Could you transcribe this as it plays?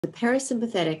The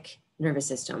parasympathetic nervous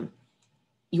system,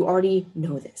 you already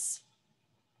know this,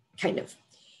 kind of.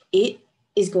 It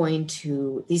is going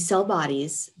to, these cell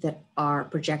bodies that are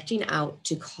projecting out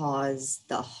to cause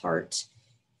the heart,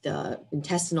 the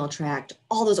intestinal tract,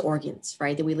 all those organs,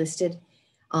 right, that we listed.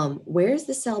 Where's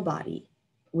the cell body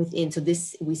within? So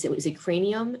this, we said, was a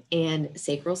cranium and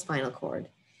sacral spinal cord.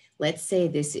 Let's say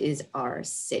this is our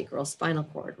sacral spinal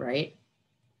cord, right?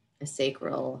 A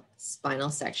sacral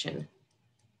spinal section.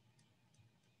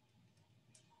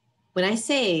 When I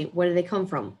say, where do they come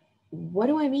from? What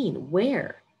do I mean?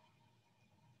 Where?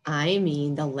 I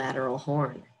mean the lateral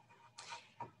horn.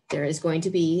 There is going to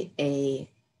be a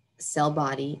cell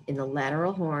body in the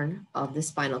lateral horn of the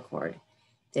spinal cord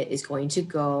that is going to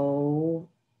go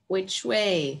which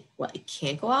way? Well, it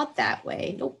can't go out that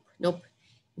way. Nope, nope.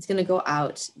 It's going to go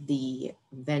out the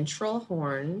ventral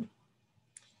horn,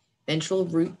 ventral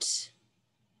root,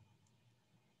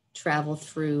 travel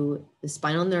through the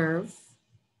spinal nerve,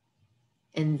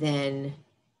 and then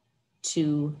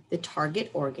to the target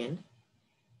organ.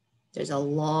 There's a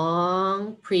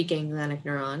long preganglionic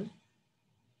neuron.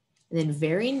 And then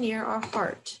very near our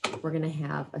heart, we're going to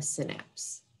have a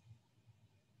synapse.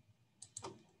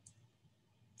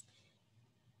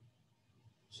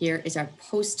 Here is our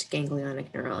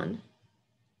postganglionic neuron.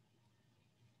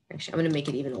 Actually, I'm going to make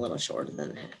it even a little shorter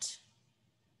than that.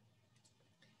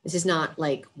 This is not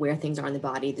like where things are in the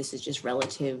body. This is just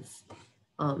relative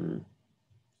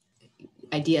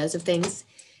ideas of things.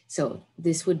 So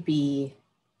this would be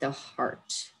the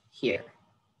heart here.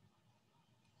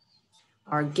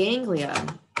 Our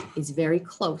ganglia is very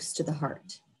close to the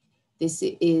heart. This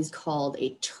is called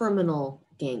a terminal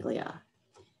ganglia.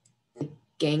 The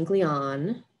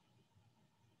ganglion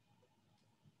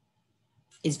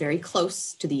is very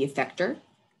close to the effector.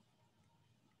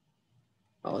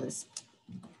 Oh, this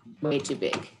is way too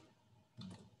big.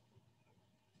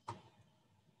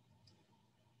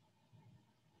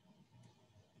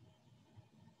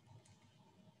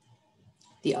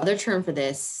 The other term for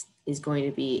this is going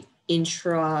to be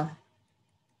intramural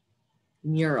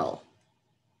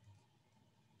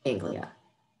ganglia.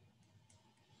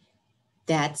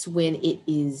 That's when it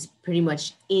is pretty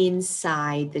much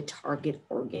inside the target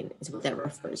organ is what that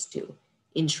refers to,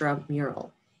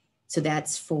 intramural. So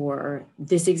that's for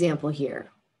this example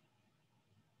here,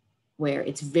 where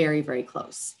it's very, very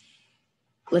close.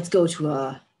 Let's go to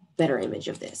a better image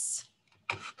of this.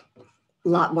 A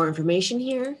lot more information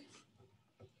here.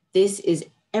 This is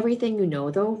everything you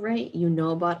know though, right? You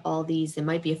know about all these. There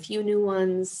might be a few new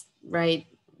ones, right?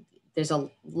 There's a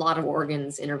lot of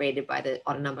organs innervated by the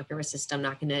autonomic nervous system. I'm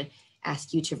not going to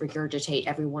ask you to regurgitate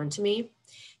every one to me.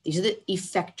 These are the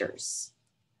effectors,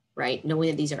 right? Knowing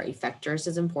that these are effectors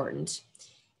is important.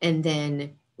 And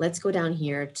then let's go down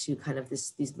here to kind of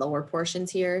these lower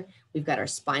portions here. We've got our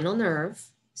spinal nerve.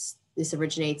 This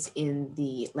originates in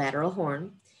the lateral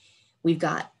horn. We've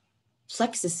got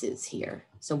plexuses here.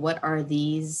 So what are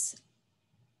these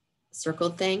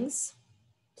circled things?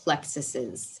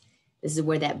 Plexuses. This is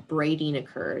where that braiding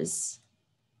occurs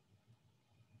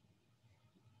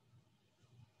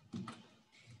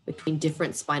between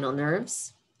different spinal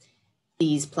nerves.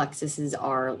 These plexuses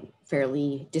are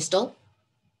fairly distal.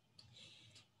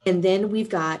 And then we've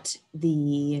got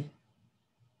the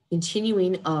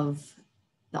continuing of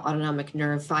the autonomic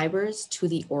nerve fibers to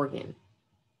the organ.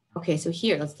 Okay, so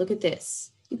here, let's look at this.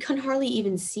 You can hardly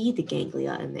even see the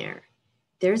ganglia in there.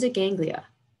 There's a ganglia.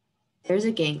 There's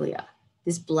a ganglia.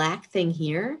 This black thing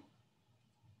here,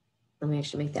 let me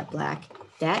actually make that black.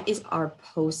 That is our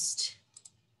post-ganglionic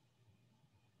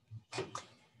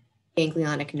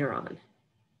neuron.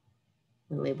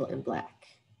 And label in black.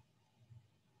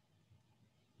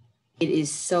 It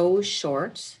is so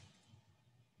short.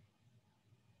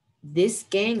 This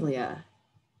ganglia,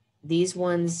 these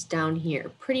ones down here,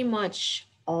 pretty much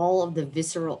all of the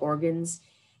visceral organs,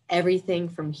 everything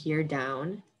from here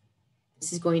down,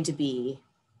 this is going to be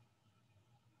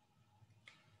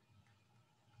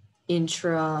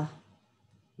intramural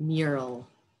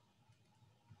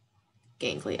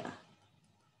ganglia,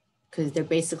 because they're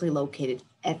basically located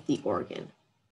at the organ.